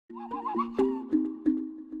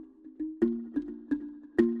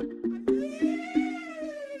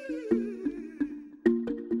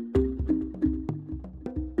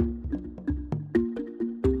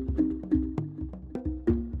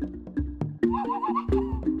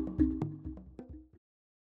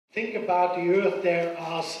Think about the Earth there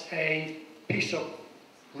as a piece of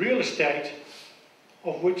real estate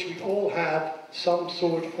of which we all have some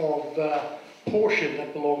sort of portion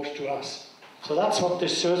that belongs to us. So that's what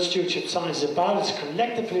this third stewardship science is about. It's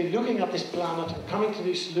collectively looking at this planet and coming to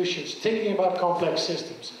these solutions, thinking about complex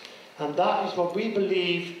systems. And that is what we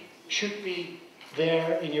believe should be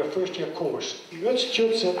there in your first year course. The third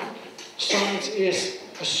stewardship science is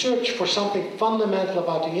a search for something fundamental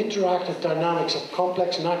about the interactive dynamics of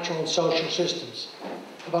complex natural and social systems,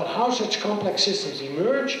 about how such complex systems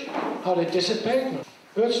emerge, how they dissipate.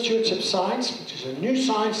 Earth Stewardship Science, which is a new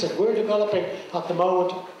science that we're developing at the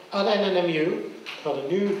moment at NMMU, got a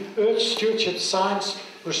new Earth Stewardship Science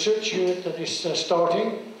research unit that is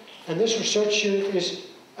starting, and this research unit is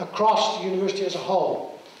across the university as a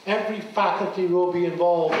whole. Every faculty will be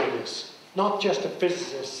involved in this, not just the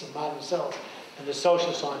physicists and themselves, and the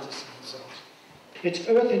social scientists themselves. It's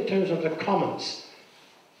Earth in terms of the commons,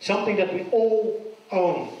 something that we all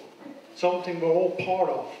own, something we're all part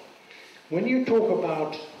of. When you talk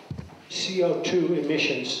about CO2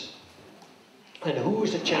 emissions and who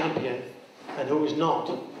is a champion and who is not,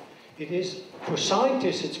 it is, for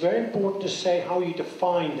scientists, it's very important to say how you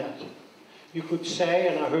define that. You could say,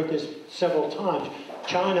 and I heard this several times,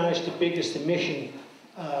 China is the biggest emitter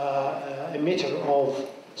of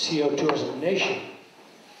CO2 as a nation.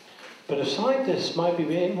 But a scientist might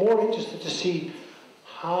be more interested to see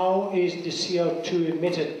how is the CO2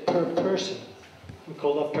 emitted per person. We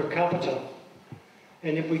call that per capita.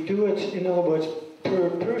 And if we do it, in other words, per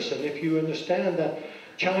person, if you understand that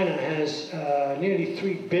China has nearly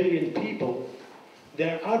 3 billion people,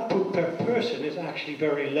 their output per person is actually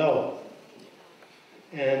very low.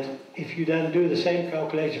 And if you then do the same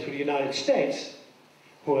calculation for the United States,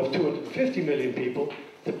 who have 250 million people,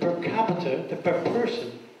 the per capita, the per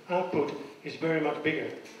person output is very much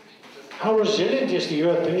bigger. How resilient is the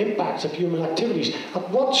Earth to impacts of human activities? At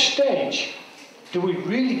what stage do we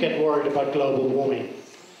really get worried about global warming?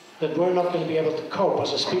 That we're not going to be able to cope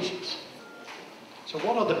as a species? So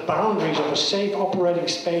what are the boundaries of a safe operating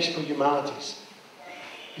space for humanities?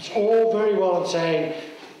 It's all very well in saying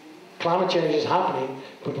climate change is happening,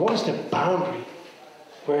 but what is the boundary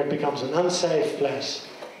where it becomes an unsafe place?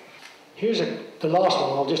 Here's the last one.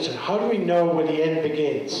 I'll just say, how do we know where the end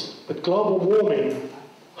begins? With global warming,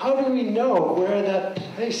 how do we know where that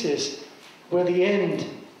place is, where the end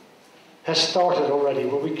has started already,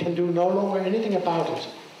 where we can do no longer anything about it?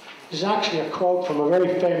 This is actually a quote from a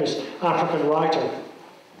very famous African writer.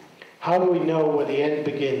 How do we know where the end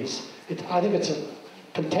begins? I think it's a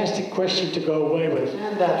fantastic question to go away with.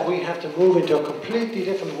 And that we have to move into a completely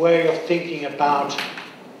different way of thinking about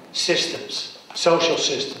systems, social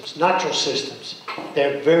systems, natural systems.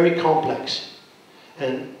 They're very complex.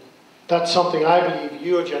 And that's something I believe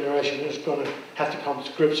your generation is going to have to come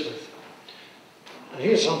to grips with. And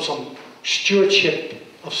here's some stewardship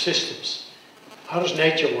of systems. How does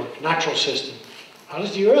nature work? Natural system. How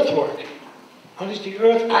does the Earth work? How does the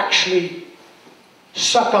Earth actually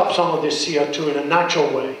suck up some of this CO2 in a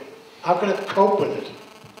natural way? How can it cope with it?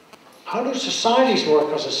 How do societies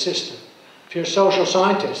work as a system? If you're a social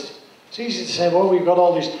scientist, it's easy to say, well, we've got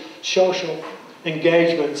all these social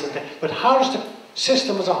engagements, but how does the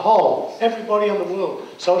system as a whole, everybody in the world,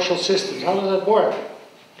 social systems, how does that work?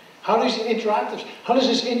 How does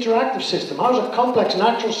this interactive system, how does a complex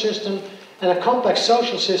natural system and a complex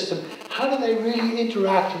social system, how do they really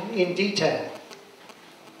interact in detail?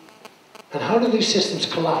 And how do these systems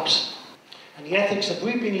collapse? And the ethics that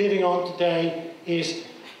we've been living on today is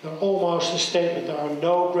almost a statement, there are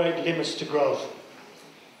no great limits to growth.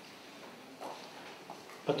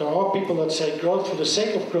 But there are people that say growth for the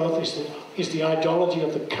sake of growth is the ideology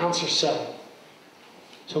of the cancer cell.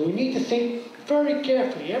 So we need to think very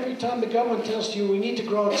carefully. Every time the government tells you we need to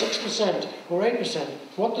grow at 6% or 8%,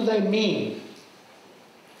 what do they mean?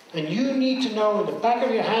 And you need to know in the back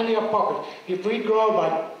of your hand in your pocket, if we grow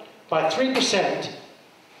by 3%,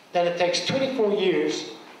 then it takes 24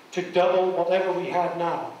 years to double whatever we have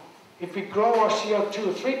now. If we grow our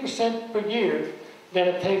CO2 3% per year, then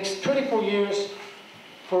it takes 24 years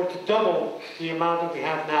for it to double the amount that we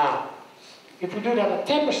have now. If we do that at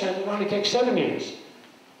 10%, it only takes 7 years.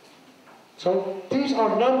 So these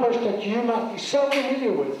are numbers that you must be so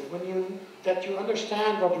familiar with that you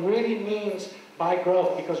understand what really means by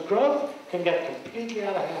growth, because growth can get completely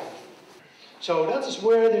out of hand. So that is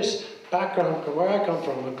where this background, where I come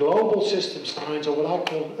from, a global system science, or what I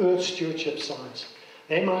call Earth Stewardship Science.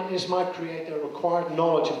 This might create a required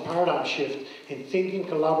knowledge and paradigm shift in thinking,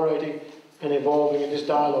 collaborating, and evolving in this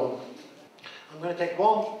dialogue. I'm going to take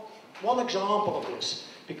one example of this,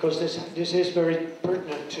 because this is very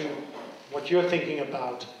pertinent to what you're thinking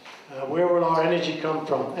about. Where will our energy come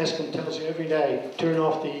from? Eskom tells you every day, turn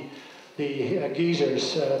off the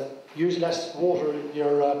geysers, use less water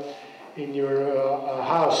in your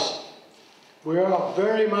house. We are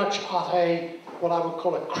very much at what I would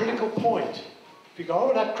call a critical point. If you go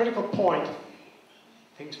over that critical point,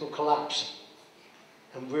 things will collapse.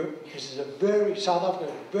 And this is South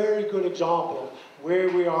Africa, a very good example of where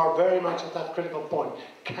we are very much at that critical point.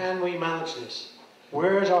 Can we manage this?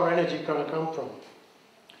 Where is our energy going to come from?